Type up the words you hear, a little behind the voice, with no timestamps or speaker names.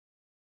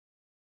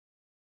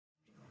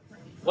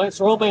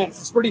Lance Romance,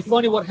 it's pretty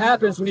funny what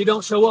happens when you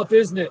don't show up,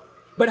 isn't it?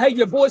 But hey,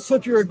 your boys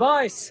took your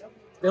advice.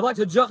 They like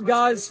to jump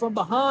guys from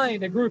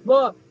behind and group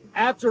up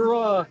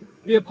after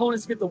the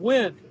opponents get the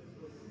win.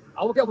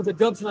 I woke up with a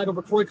dub tonight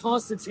over Troy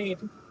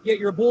Constantine, yet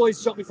your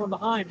boys jumped me from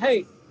behind.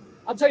 Hey,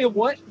 I'll tell you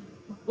what,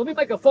 let me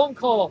make a phone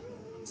call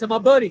to my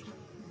buddy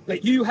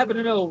that you happen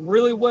to know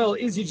really well,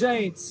 Izzy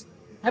James.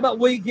 How about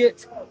we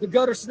get the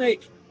Gutter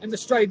Snake and the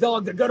Stray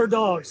Dog, the Gutter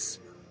Dogs?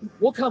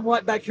 We'll come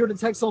right back here to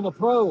Texoma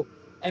Pro,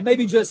 and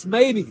maybe, just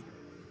maybe,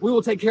 we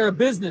will take care of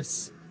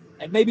business.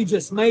 And maybe,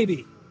 just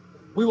maybe,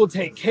 we will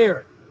take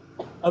care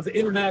of the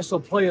International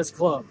Playaz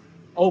Club.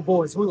 Oh,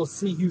 boys, we will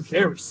see you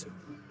very soon.